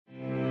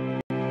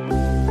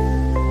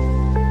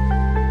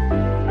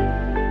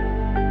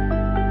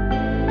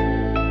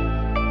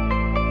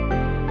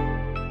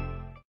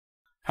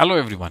Hello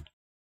everyone.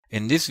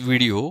 In this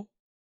video,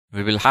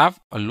 we will have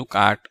a look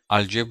at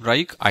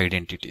algebraic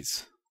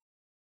identities.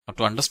 Now,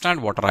 to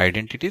understand what are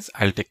identities,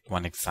 I'll take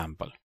one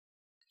example.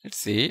 Let's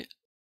say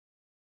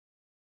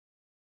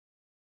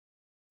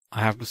I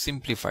have to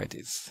simplify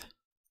this.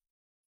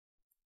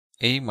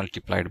 A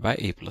multiplied by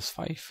a plus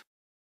 5.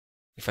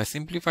 If I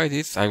simplify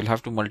this, I will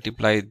have to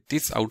multiply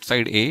this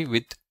outside a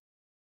with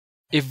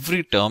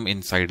every term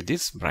inside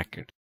this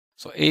bracket.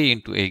 So a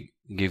into a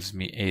gives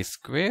me a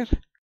square,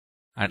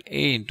 and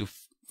a into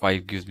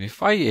 5 gives me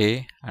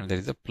 5a, and there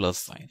is a plus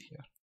sign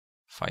here,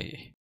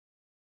 5a.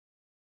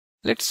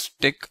 Let's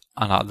take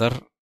another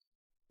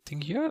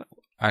thing here.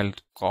 I'll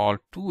call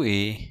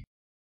 2a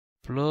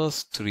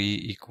plus 3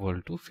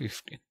 equal to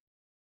 15.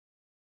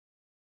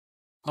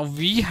 Now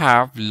we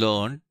have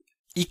learned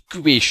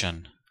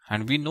equation,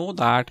 and we know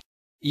that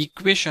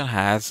equation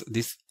has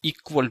this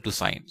equal to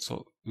sign.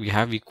 So we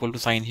have equal to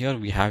sign here,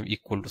 we have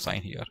equal to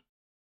sign here,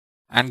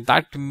 and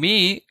that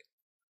may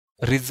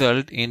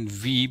result in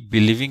we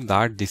believing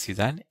that this is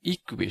an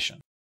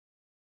equation.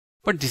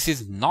 But this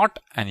is not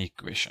an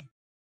equation,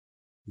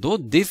 though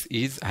this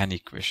is an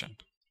equation.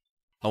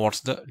 Now what's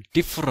the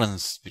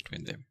difference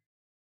between them?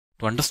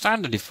 To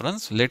understand the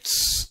difference,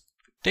 let's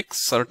take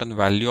certain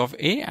value of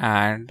a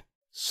and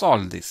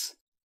solve this.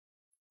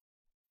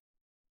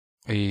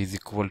 A is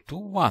equal to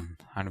 1,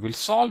 and we'll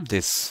solve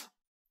this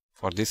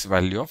for this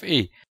value of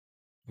a.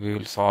 We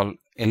will solve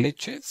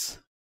LHS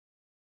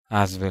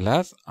as well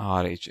as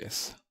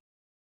RHS.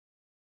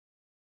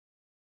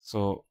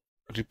 So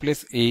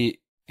replace a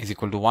is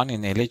equal to 1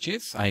 in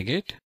LHS, I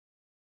get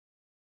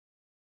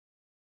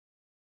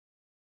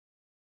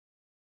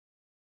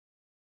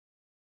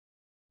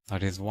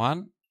that is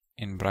 1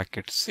 in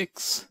bracket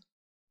 6,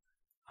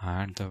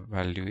 and the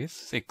value is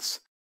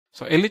 6.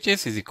 So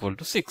LHS is equal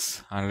to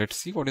 6, and let's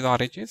see what is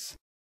RHS.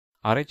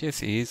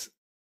 RHS is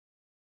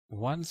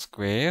 1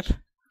 square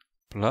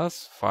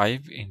plus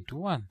 5 into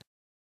 1,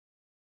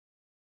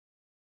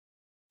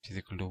 which is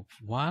equal to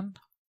 1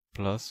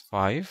 plus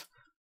 5,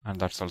 and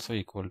that's also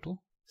equal to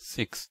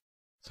 6.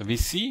 So we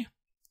see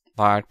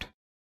that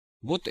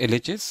both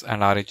LHS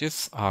and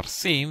RHS are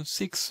same,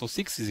 6. So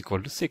 6 is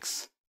equal to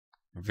 6.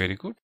 Very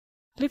good.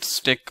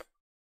 Let's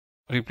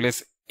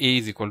replace a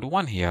is equal to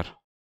 1 here.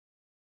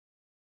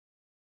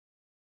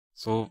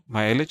 So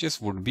my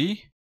LHS would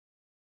be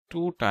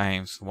 2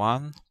 times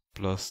 1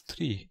 plus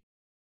 3.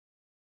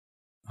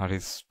 That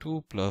is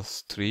 2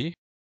 plus 3,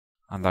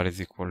 and that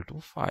is equal to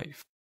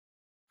 5.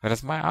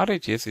 Whereas my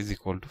RHS is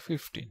equal to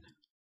 15.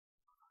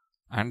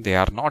 And they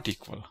are not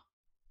equal.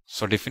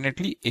 So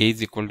definitely a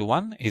is equal to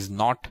 1 is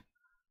not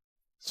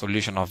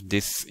solution of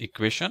this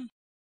equation,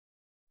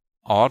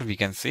 or we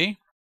can say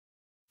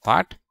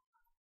that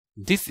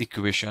this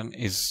equation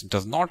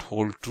does not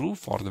hold true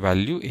for the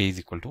value a is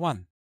equal to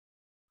 1.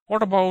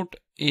 What about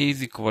a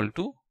is equal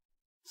to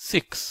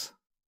 6?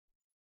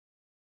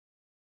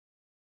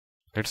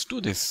 Let's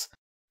do this.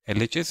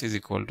 LHS is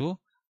equal to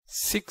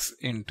 6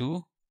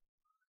 into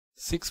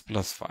 6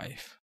 plus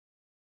 5,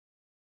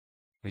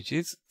 which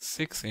is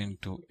 6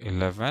 into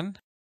 11,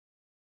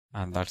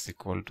 and that's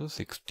equal to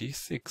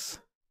 66.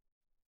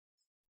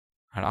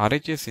 And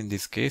RHS in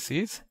this case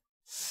is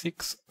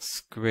 6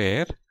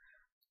 square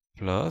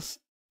plus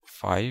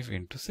 5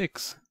 into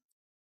 6.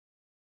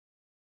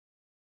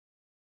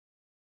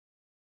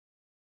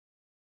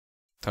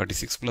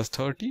 (36 plus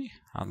 30),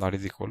 and that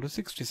is equal to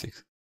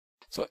 66.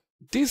 So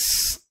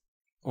this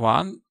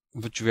one,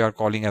 which we are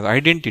calling as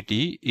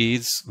identity,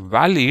 is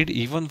valid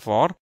even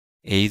for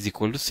a is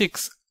equal to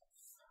 6.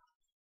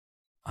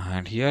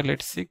 And here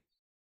let's see,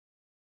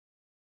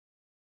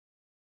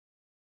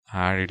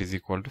 and it is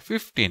equal to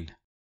 15,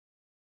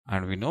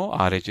 and we know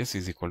RHS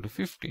is equal to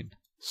 15.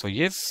 So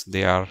yes,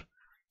 they are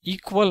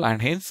equal,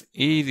 and hence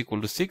a is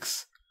equal to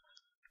 6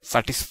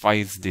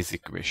 satisfies this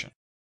equation.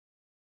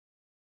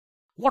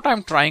 What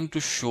I'm trying to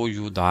show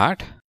you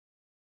that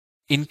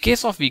in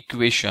case of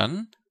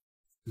equation,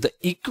 the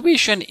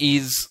equation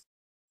is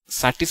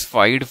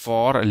satisfied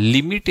for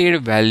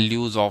limited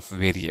values of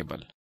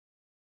variable.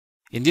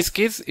 In this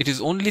case, it is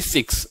only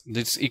 6.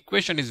 This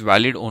equation is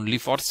valid only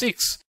for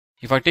 6.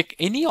 If I take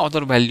any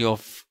other value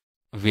of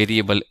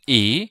variable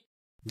a,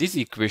 this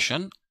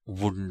equation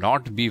would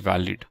not be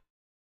valid.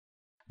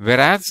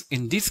 Whereas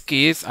in this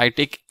case, I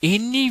take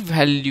any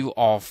value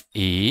of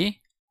a,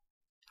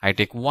 I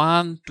take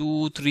 1,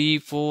 2, 3,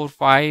 4,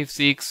 5,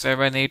 6,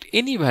 7, 8,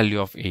 any value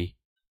of a,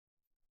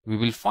 we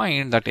will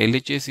find that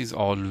LHS is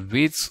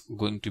always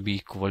going to be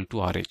equal to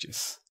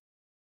RHS.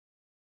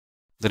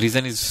 The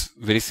reason is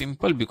very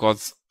simple,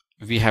 because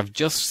we have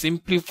just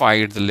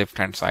simplified the left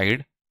hand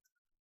side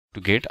to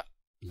get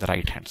the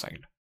right hand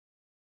side.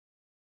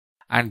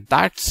 And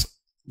that's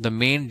the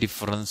main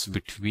difference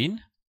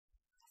between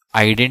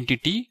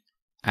identity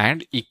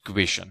and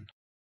equation.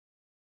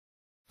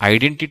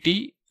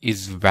 Identity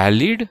is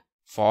valid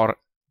for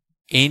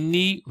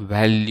any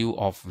value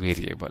of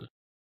variable,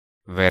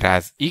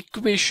 whereas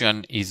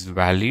equation is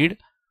valid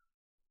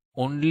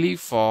only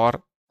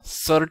for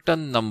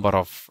certain number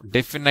of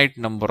definite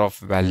number of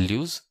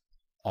values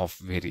of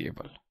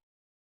variable.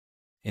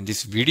 In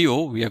this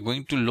video, we are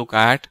going to look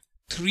at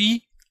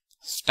 3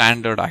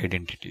 standard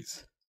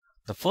identities.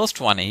 The first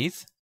one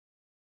is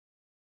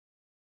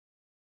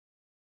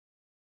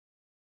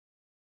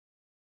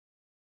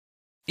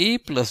a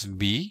plus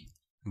b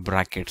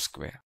bracket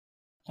square.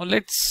 Now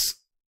let's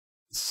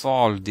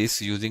solve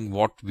this using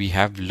what we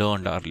have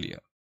learned earlier.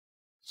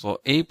 So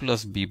a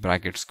plus b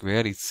bracket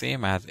square is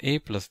same as a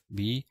plus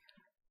b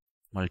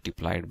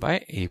multiplied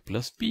by a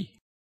plus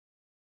b.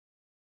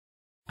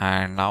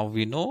 And now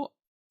we know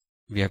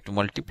we have to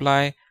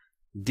multiply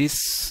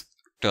this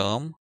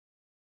term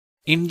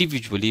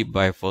individually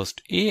by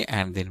first a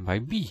and then by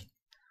b.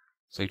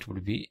 So it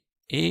would be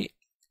a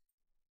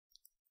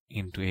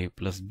into a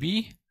plus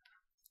b,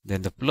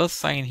 then the plus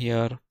sign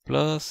here,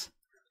 plus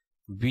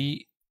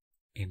b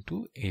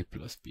into a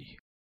plus b.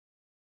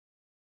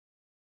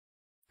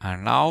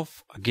 And now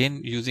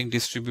again using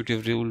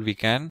distributive rule, we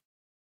can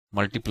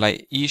multiply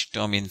each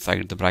term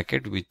inside the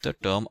bracket with the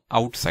term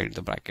outside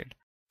the bracket.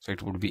 So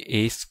it would be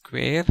a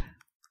square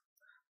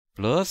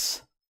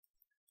plus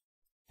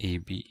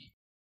ab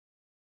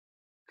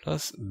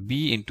plus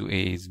b into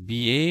a is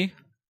ba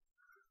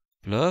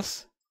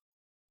plus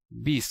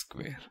b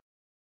square.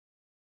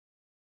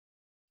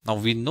 Now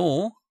we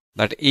know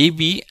that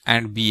ab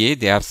and ba,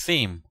 they are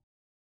same.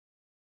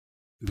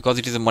 Because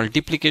it is a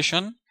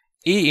multiplication,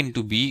 a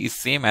into b is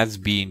same as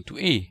b into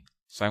a.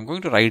 So I'm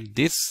going to write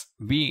this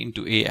b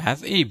into a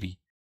as ab.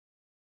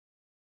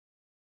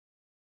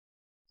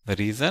 The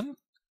reason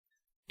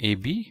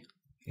ab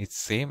is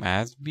same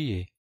as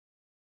ba.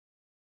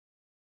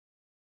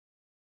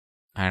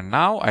 And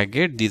now I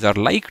get these are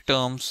like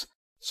terms.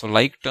 So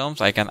like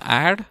terms I can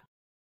add.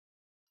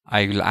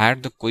 I will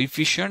add the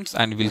coefficients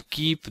and will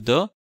keep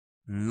the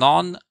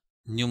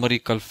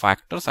non-numerical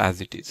factors as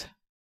it is.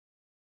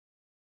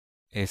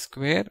 A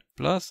square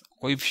plus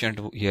coefficient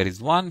here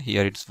is 1,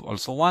 here it's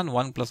also 1,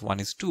 1 plus 1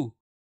 is 2.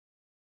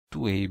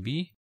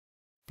 2ab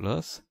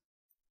plus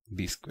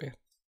b square.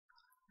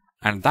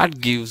 And that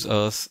gives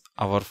us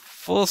our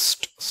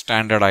first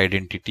standard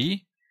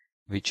identity,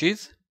 which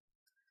is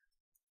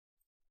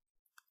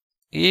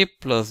a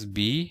plus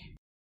b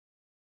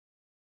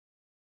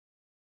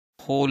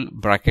whole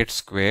bracket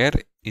square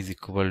is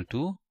equal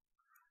to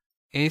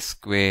a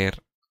square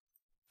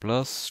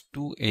plus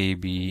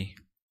 2ab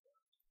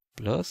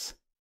plus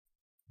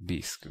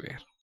b square.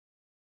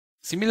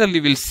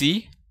 Similarly, we'll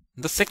see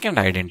the second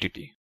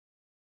identity.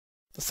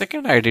 The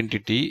second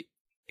identity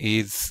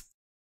is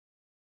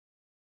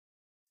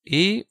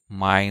a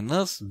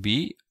minus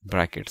b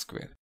bracket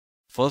square.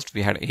 First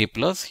we had a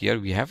plus, here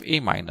we have a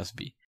minus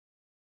b.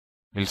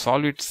 We'll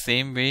solve it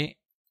same way,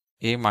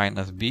 a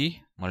minus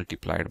b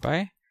multiplied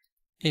by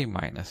a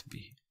minus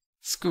b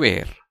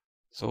square.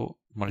 So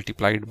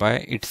multiplied by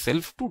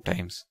itself 2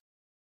 times.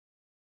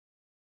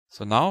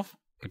 So now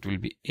it will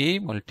be a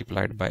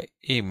multiplied by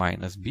a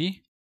minus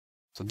b.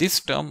 So this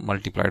term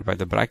multiplied by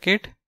the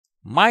bracket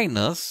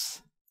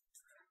minus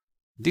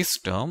this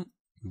term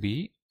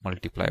b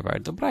multiplied by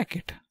the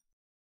bracket.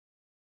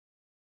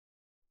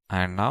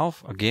 And now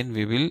again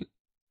we will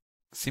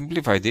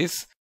simplify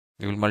this.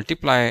 We will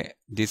multiply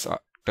this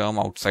term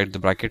outside the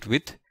bracket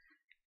with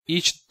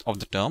each of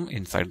the term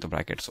inside the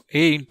bracket. So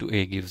a into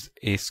a gives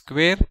a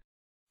square.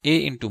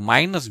 A into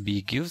minus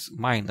b gives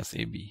minus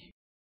ab.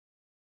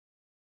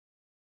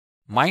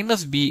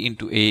 Minus b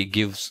into a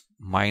gives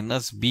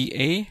minus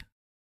ba.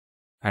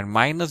 And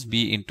minus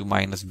b into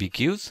minus b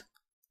gives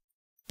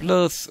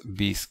plus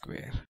b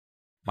square.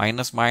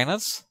 Minus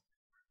minus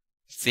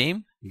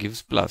same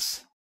gives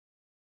plus.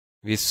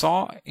 We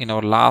saw in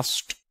our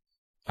last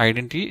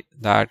identity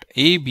that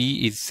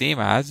AB is same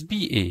as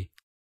BA.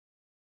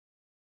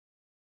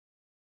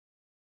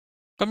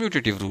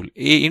 Commutative rule,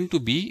 A into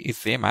B is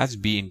same as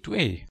B into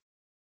A.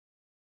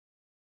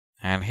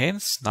 And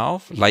hence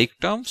now like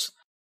terms,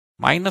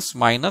 minus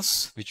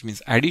minus, which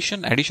means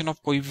addition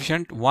of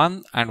coefficient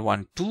 1 and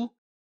 1, 2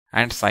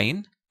 and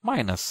sign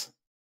minus.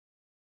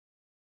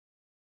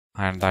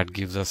 And that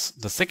gives us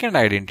the second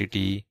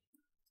identity,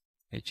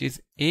 which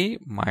is a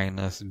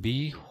minus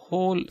b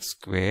whole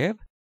square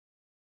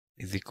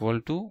is equal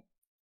to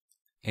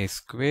a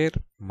square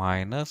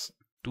minus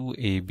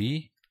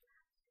 2ab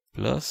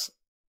plus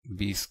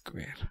b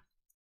square.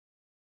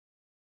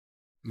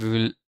 We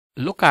will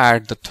look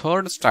at the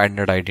third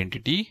standard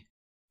identity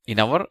in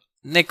our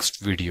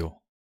next video.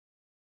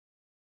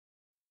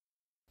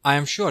 I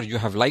am sure you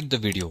have liked the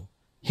video.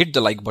 Hit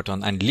the like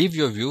button and leave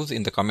your views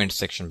in the comment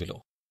section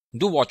below.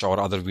 Do watch our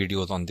other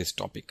videos on this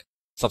topic.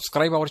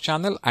 Subscribe our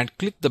channel and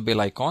click the bell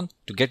icon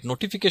to get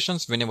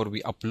notifications whenever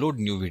we upload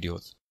new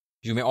videos.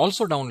 You may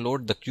also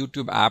download the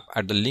YouTube app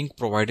at the link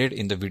provided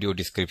in the video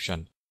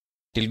description.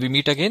 Till we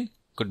meet again,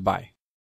 goodbye.